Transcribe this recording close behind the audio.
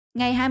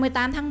Ngày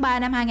 28 tháng 3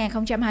 năm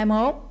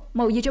 2021,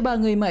 một YouTuber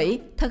người Mỹ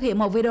thực hiện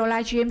một video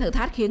livestream thử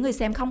thách khiến người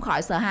xem không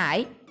khỏi sợ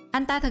hãi.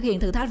 Anh ta thực hiện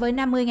thử thách với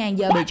 50.000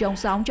 giờ bị chôn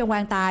sống trong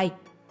quan tài,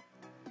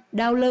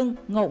 đau lưng,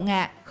 ngột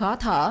ngạt, khó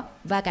thở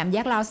và cảm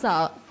giác lo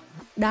sợ.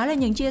 Đó là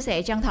những chia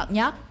sẻ chân thật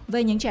nhất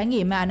về những trải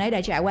nghiệm mà anh ấy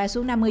đã trải qua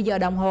suốt 50 giờ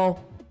đồng hồ.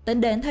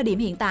 Tính đến thời điểm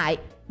hiện tại,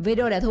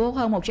 video đã thu hút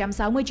hơn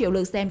 160 triệu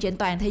lượt xem trên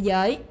toàn thế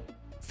giới,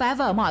 phá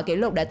vỡ mọi kỷ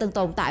lục đã từng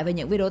tồn tại về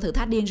những video thử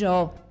thách điên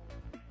rồ.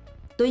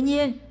 Tuy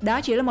nhiên,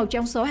 đó chỉ là một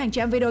trong số hàng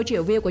trăm video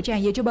triệu view của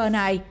chàng YouTuber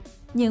này.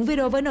 Những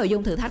video với nội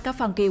dung thử thách có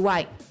phần kỳ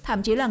quặc,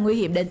 thậm chí là nguy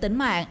hiểm đến tính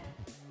mạng.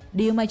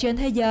 Điều mà trên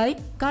thế giới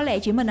có lẽ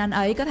chỉ mình anh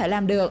ấy có thể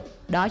làm được,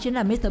 đó chính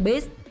là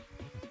MrBeast.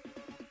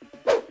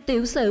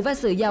 Tiểu sử và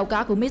sự giàu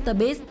có của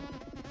MrBeast.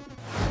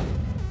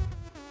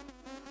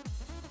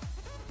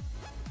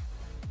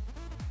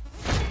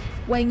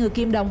 Quay ngược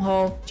kim đồng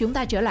hồ, chúng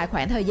ta trở lại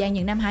khoảng thời gian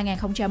những năm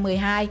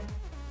 2012.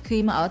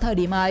 Khi mà ở thời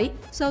điểm ấy,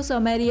 social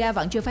media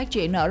vẫn chưa phát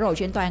triển nở rộ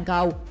trên toàn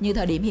cầu như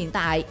thời điểm hiện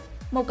tại.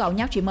 Một cậu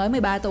nhóc chỉ mới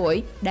 13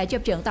 tuổi đã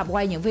chập chững tập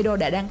quay những video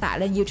đã đăng tải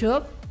lên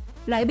YouTube.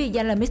 Lấy biệt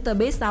danh là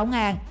MrBeast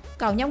 6000,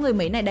 cậu nhóc người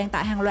Mỹ này đăng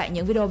tải hàng loạt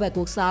những video về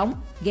cuộc sống,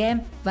 game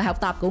và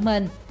học tập của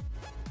mình.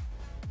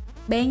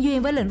 Bén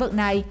duyên với lĩnh vực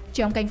này,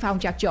 trong căn phòng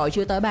chật chội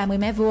chưa tới 30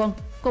 m²,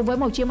 cùng với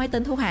một chiếc máy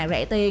tính thuộc hàng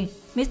rẻ tiền,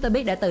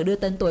 MrBeast đã tự đưa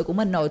tên tuổi của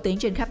mình nổi tiếng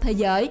trên khắp thế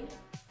giới,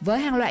 với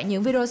hàng loạt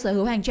những video sở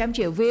hữu hàng trăm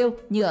triệu view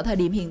như ở thời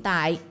điểm hiện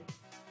tại.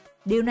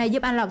 Điều này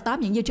giúp anh lọt top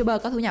những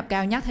YouTuber có thu nhập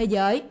cao nhất thế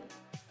giới.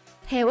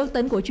 Theo ước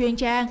tính của chuyên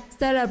trang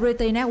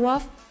Celebrity Network,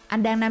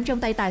 anh đang nắm trong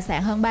tay tài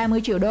sản hơn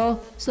 30 triệu đô.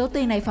 Số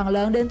tiền này phần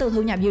lớn đến từ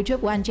thu nhập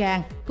YouTube của anh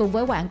chàng, cùng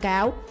với quảng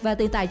cáo và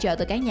tiền tài trợ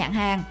từ các nhãn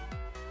hàng.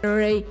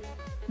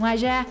 Ngoài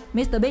ra,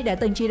 MrBeast đã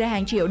từng chi ra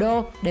hàng triệu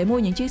đô để mua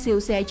những chiếc siêu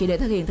xe chỉ để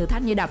thực hiện thử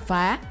thách như đập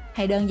phá,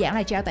 hay đơn giản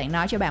là trao tặng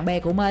nó cho bạn bè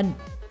của mình.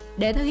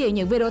 Để thực hiện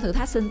những video thử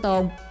thách sinh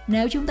tồn,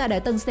 nếu chúng ta đã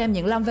từng xem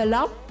những long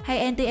vlog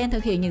hay NTN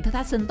thực hiện những thử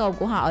thách sinh tồn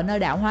của họ ở nơi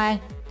đảo hoang,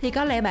 thì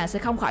có lẽ bạn sẽ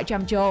không khỏi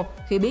trầm trồ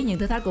khi biết những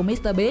thử thách của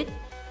MrBeast.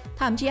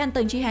 Thậm chí anh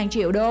từng chi hàng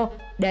triệu đô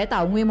để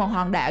tạo nguyên một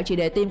hòn đảo chỉ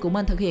để team của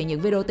mình thực hiện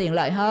những video tiện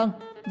lợi hơn.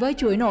 Với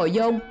chuỗi nội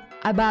dung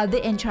About the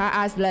entire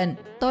island,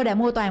 tôi đã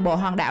mua toàn bộ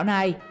hòn đảo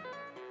này.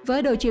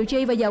 Với độ chịu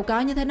chi và giàu có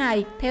như thế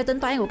này, theo tính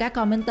toán của các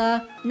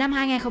commenter, năm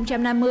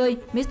 2050,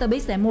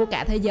 MrBeast sẽ mua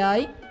cả thế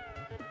giới.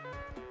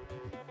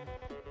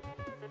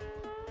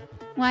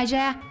 Ngoài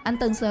ra, anh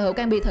từng sở hữu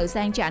căn biệt thự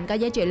sang chảnh có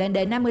giá trị lên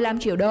đến 55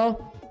 triệu đô,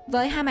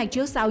 với hai mặt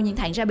trước sau nhìn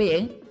thẳng ra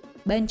biển.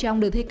 Bên trong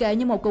được thiết kế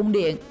như một cung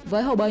điện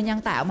với hồ bơi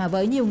nhân tạo, mà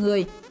với nhiều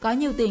người có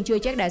nhiều tiền chưa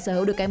chắc đã sở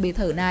hữu được căn biệt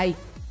thự này.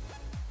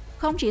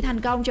 Không chỉ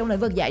thành công trong lĩnh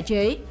vực giải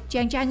trí,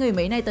 chàng trai người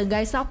Mỹ này từng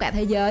gây sốc cả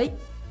thế giới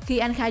khi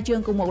anh khai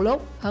trương cùng một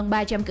lúc hơn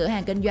 300 cửa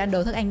hàng kinh doanh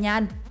đồ thức ăn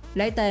nhanh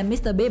lấy tên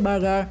MrBeast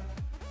Burger.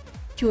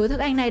 Chuỗi thức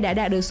ăn này đã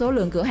đạt được số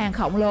lượng cửa hàng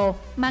khổng lồ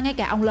mà ngay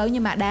cả ông lớn như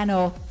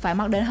McDonald phải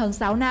mất đến hơn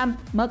 6 năm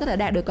mới có thể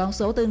đạt được con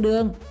số tương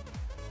đương.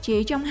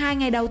 Chỉ trong 2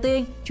 ngày đầu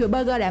tiên, chuỗi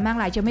burger đã mang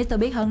lại cho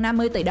MrBeast hơn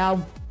 50 tỷ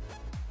đồng.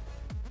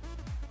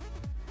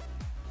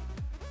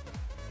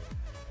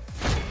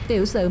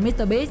 Tiểu sử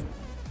MrBeast.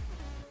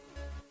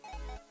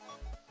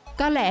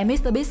 Có lẽ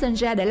MrBeast sinh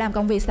ra để làm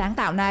công việc sáng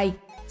tạo này.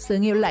 Sự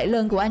nghiệp lẫy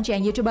lừng của anh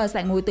chàng YouTuber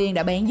sạc mùi tiền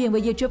đã bén duyên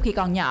với YouTube khi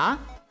còn nhỏ.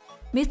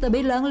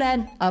 MrBeast lớn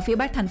lên ở phía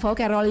bắc thành phố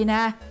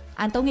Carolina.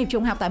 Anh tốt nghiệp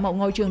trung học tại một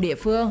ngôi trường địa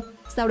phương,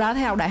 sau đó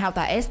theo học đại học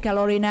tại East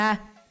Carolina.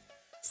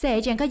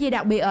 Sẽ chẳng có gì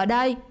đặc biệt ở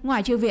đây,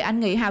 ngoài trừ việc anh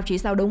nghỉ học chỉ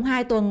sau đúng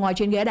 2 tuần ngồi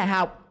trên ghế đại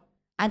học.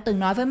 Anh từng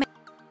nói với mẹ,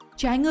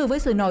 trái ngược với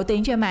sự nổi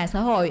tiếng trên mạng xã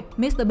hội,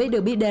 MrBeast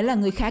được biết đến là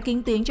người khá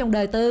kín tiếng trong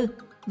đời tư,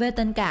 về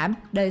tình cảm,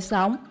 đời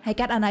sống hay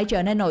cách anh ấy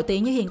trở nên nổi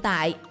tiếng như hiện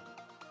tại.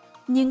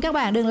 Nhưng các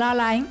bạn đừng lo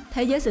lắng,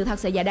 thế giới sự thật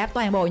sẽ giải đáp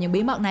toàn bộ những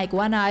bí mật này của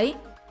anh ấy.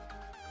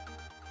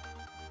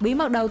 Bí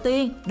mật đầu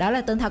tiên, đó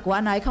là tên thật của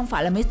anh ấy không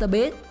phải là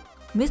MrBeast.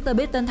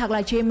 MrBeast tên thật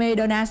là Jimmy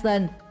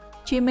Donaldson.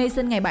 Jimmy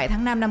sinh ngày 7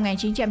 tháng 5 năm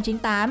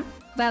 1998.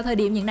 Vào thời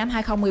điểm những năm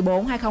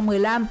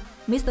 2014-2015,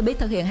 MrBeast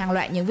thực hiện hàng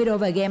loạt những video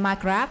về game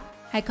Minecraft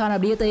hay Call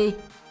of Duty.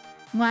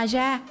 Ngoài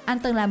ra, anh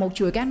từng làm một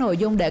chuỗi các nội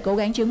dung để cố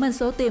gắng chứng minh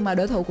số tiền mà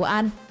đối thủ của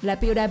anh là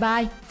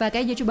PewDiePie và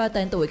các YouTuber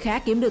tên tuổi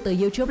khác kiếm được từ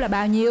YouTube là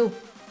bao nhiêu.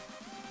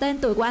 Tên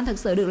tuổi của anh thực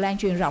sự được lan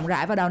truyền rộng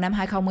rãi vào đầu năm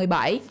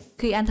 2017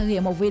 khi anh thực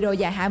hiện một video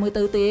dài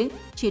 24 tiếng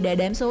chỉ để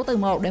đếm số từ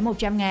 1 đến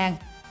 100.000.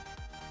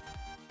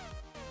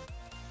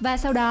 Và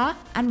sau đó,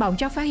 anh bỗng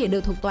chốc phát hiện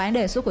được thuật toán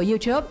đề xuất của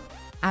YouTube.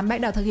 Anh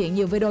bắt đầu thực hiện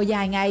nhiều video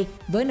dài ngày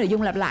với nội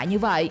dung lặp lại như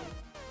vậy.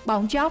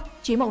 Bỗng chốc,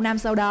 chỉ một năm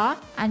sau đó,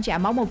 anh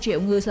chạm mốc 1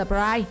 triệu người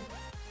subscribe.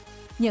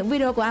 Những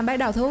video của anh bắt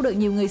đầu thu hút được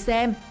nhiều người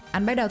xem.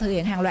 Anh bắt đầu thực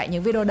hiện hàng loạt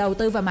những video đầu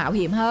tư và mạo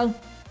hiểm hơn.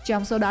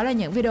 Trong số đó là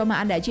những video mà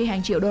anh đã chi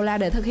hàng triệu đô la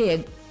để thực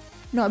hiện.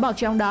 Nổi bật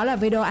trong đó là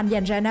video anh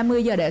dành ra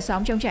 50 giờ để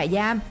sống trong trại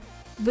giam.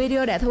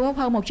 Video đã thu hút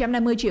hơn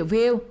 150 triệu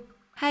view.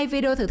 Hay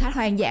video thử thách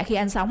hoang dã khi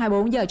anh sống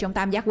 24 giờ trong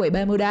tam giác quỷ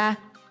Bermuda.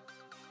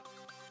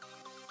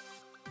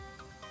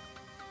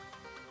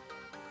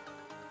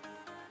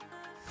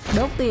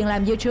 Đốt tiền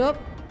làm YouTube.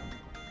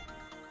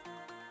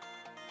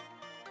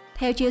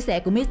 Theo chia sẻ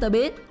của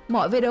MrBeast,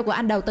 mỗi video của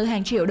anh đầu tư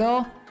hàng triệu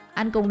đô.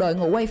 Anh cùng đội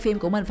ngũ quay phim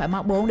của mình phải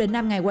mất 4 đến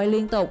 5 ngày quay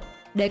liên tục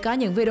để có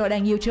những video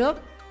đăng YouTube.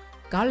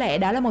 Có lẽ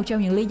đó là một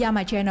trong những lý do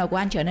mà channel của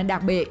anh trở nên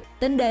đặc biệt.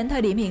 Tính đến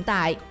thời điểm hiện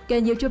tại,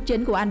 kênh YouTube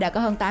chính của anh đã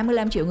có hơn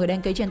 85 triệu người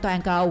đăng ký trên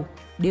toàn cầu.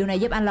 Điều này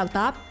giúp anh lọt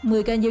top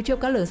 10 kênh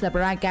YouTube có lượng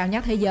subscribe cao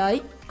nhất thế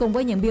giới, cùng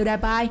với những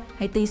PewDiePie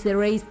hay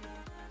T-Series.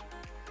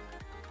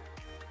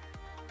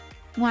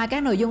 Ngoài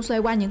các nội dung xoay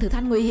quanh những thử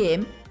thách nguy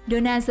hiểm,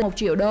 Donald $1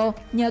 triệu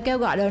nhờ kêu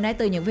gọi donate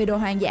từ những video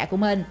hoang dã của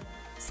mình.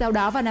 Sau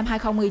đó vào năm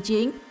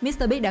 2019,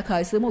 MrBeast đã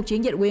khởi xướng một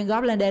chiến dịch quyên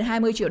góp lên đến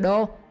 $20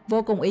 triệu,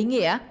 vô cùng ý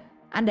nghĩa.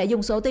 Anh đã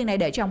dùng số tiền này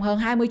để trồng hơn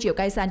 20 triệu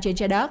cây xanh trên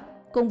trái đất,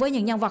 cùng với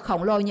những nhân vật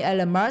khổng lồ như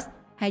Elon Musk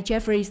hay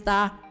Jeffree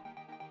Star.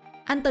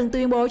 Anh từng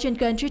tuyên bố trên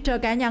kênh Twitter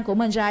cá nhân của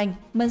mình rằng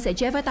mình sẽ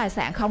chết với tài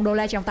sản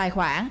 $0 trong tài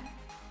khoản.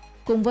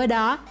 Cùng với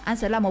đó, anh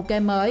sẽ làm một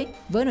kênh mới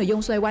với nội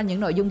dung xoay quanh những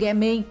nội dung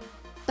gaming.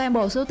 Toàn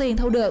bộ số tiền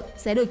thu được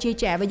sẽ được chi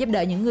trả và giúp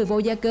đỡ những người vô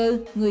gia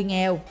cư, người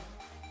nghèo.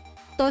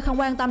 Tôi không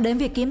quan tâm đến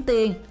việc kiếm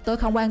tiền, tôi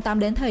không quan tâm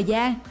đến thời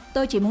gian,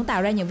 tôi chỉ muốn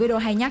tạo ra những video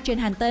hay nhất trên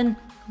hành tinh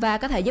và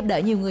có thể giúp đỡ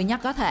nhiều người nhất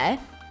có thể.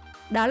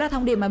 Đó là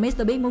thông điệp mà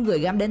MrBeast muốn gửi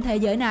gắm đến thế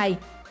giới này.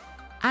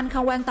 Anh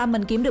không quan tâm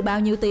mình kiếm được bao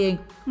nhiêu tiền,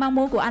 mong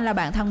muốn của anh là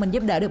bản thân mình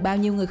giúp đỡ được bao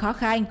nhiêu người khó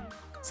khăn.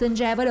 Sinh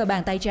ra với đôi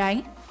bàn tay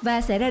trắng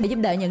và sẽ ra để giúp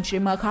đỡ những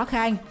streamer khó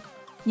khăn.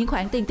 Những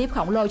khoản tiền tiếp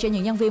khổng lồ cho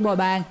những nhân viên bồi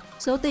bàn,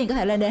 số tiền có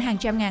thể lên đến hàng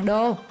trăm ngàn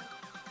đô.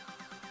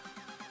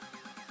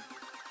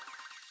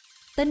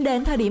 Tính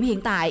đến thời điểm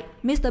hiện tại,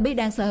 MrBeast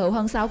đang sở hữu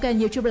hơn 6 kênh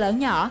YouTube lớn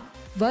nhỏ,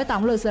 với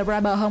tổng lượt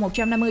subscriber hơn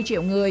 150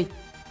 triệu người.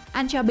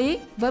 Anh cho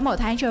biết, với mỗi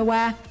tháng trôi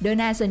qua,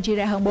 Donald chi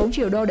ra hơn $4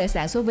 triệu để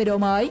sản xuất video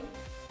mới.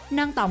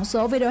 Nâng tổng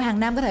số video hàng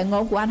năm có thể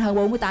ngốn của anh hơn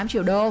 $48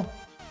 triệu.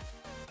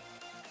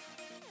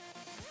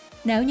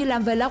 Nếu như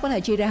làm vlog có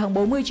thể chi ra hơn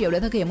 40 triệu để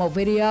thực hiện một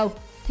video,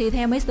 thì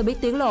theo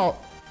MrBeast tiết lộ,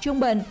 trung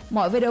bình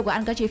mỗi video của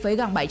anh có chi phí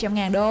gần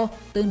 $700.000,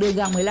 tương đương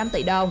gần 15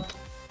 tỷ đồng.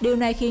 Điều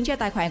này khiến cho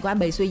tài khoản của anh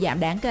bị suy giảm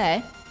đáng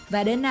kể,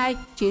 và đến nay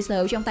chỉ sở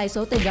hữu trong tay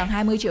số tiền gần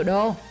 $20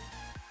 triệu.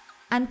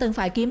 Anh từng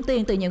phải kiếm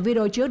tiền từ những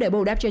video trước để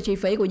bù đắp cho chi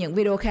phí của những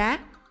video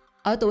khác.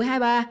 Ở tuổi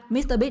 23,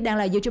 MrBeast đang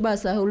là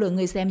YouTuber sở hữu lượng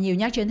người xem nhiều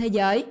nhất trên thế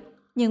giới.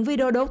 Những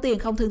video đốt tiền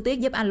không thương tiếc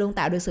giúp anh luôn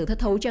tạo được sự thích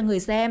thú cho người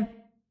xem.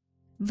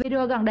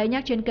 Video gần đây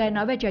nhất trên kênh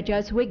nói về trò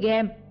chơi Squid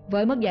Game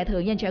với mức giải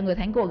thưởng dành cho người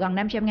thắng cuộc gần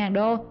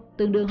 $500.000,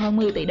 tương đương hơn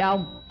 10 tỷ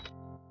đồng.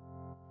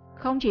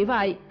 Không chỉ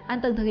vậy, anh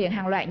từng thực hiện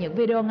hàng loạt những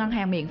video ngân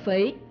hàng miễn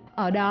phí.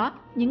 Ở đó,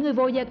 những người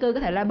vô gia cư có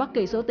thể lấy bất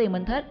kỳ số tiền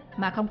mình thích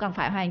mà không cần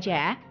phải hoàn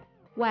trả.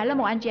 Quả là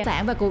một anh chàng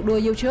sản và cuộc đua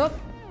YouTube.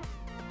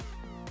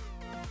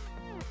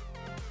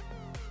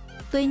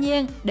 Tuy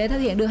nhiên, để thực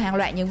hiện được hàng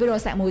loạt những video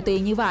sạc mùi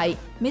tiền như vậy,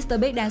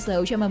 MrBeast đang sở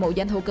hữu cho mình một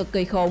doanh thu cực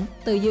kỳ khủng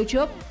từ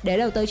YouTube để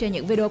đầu tư cho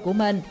những video của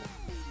mình.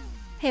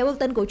 Theo ước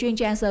tính của chuyên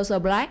trang Social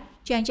Black,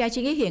 chàng trai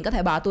 9X hiện có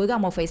thể bỏ túi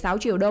gần $1,6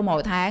 triệu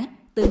mỗi tháng,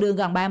 tương đương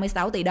gần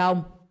 36 tỷ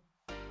đồng.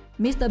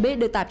 MrBeast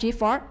được tạp chí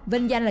Forbes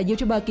vinh danh là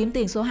YouTuber kiếm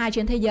tiền số 2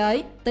 trên thế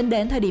giới, tính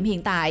đến thời điểm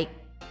hiện tại.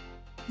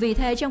 Vì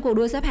thế, trong cuộc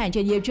đua xếp hạng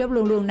trên YouTube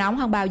luôn luôn nóng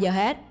hơn bao giờ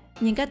hết.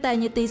 Những cái tên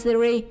như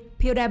T-Series,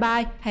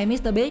 PewDiePie hay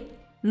MrBeast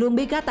luôn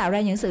biết cách tạo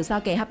ra những sự so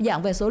kè hấp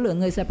dẫn về số lượng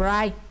người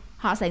subscribe.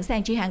 Họ sẵn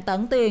sàng chi hàng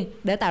tấn tiền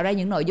để tạo ra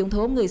những nội dung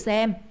thu hút người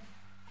xem.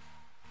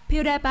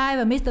 PewDiePie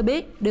và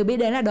MrBeast được biết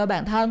đến là đôi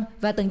bạn thân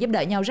và từng giúp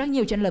đỡ nhau rất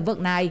nhiều trên lĩnh vực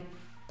này.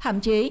 Thậm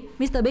chí,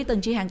 MrBeast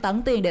từng chi hàng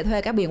tấn tiền để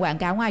thuê các biển quảng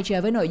cáo ngoài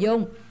trời với nội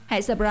dung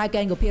hãy subscribe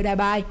kênh của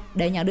PewDiePie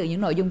để nhận được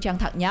những nội dung chân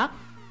thật nhất.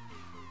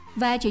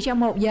 Và chỉ trong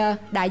 1 giờ,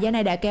 đại gia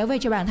này đã kéo về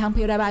cho bản thân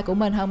PewDiePie của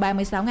mình hơn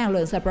 36.000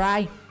 lượt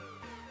subscribe.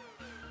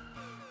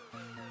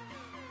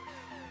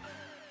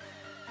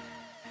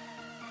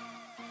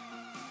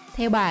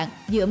 Theo bạn,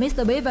 giữa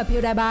MrBeast và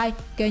PewDiePie,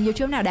 kênh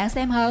YouTube nào đáng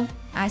xem hơn?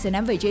 Ai sẽ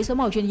nắm vị trí số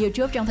 1 trên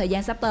YouTube trong thời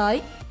gian sắp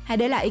tới? Hãy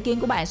để lại ý kiến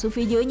của bạn xuống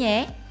phía dưới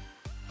nhé!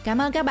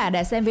 Cảm ơn các bạn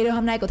đã xem video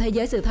hôm nay của Thế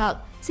giới sự thật.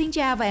 Xin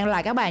chào và hẹn gặp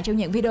lại các bạn trong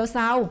những video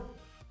sau.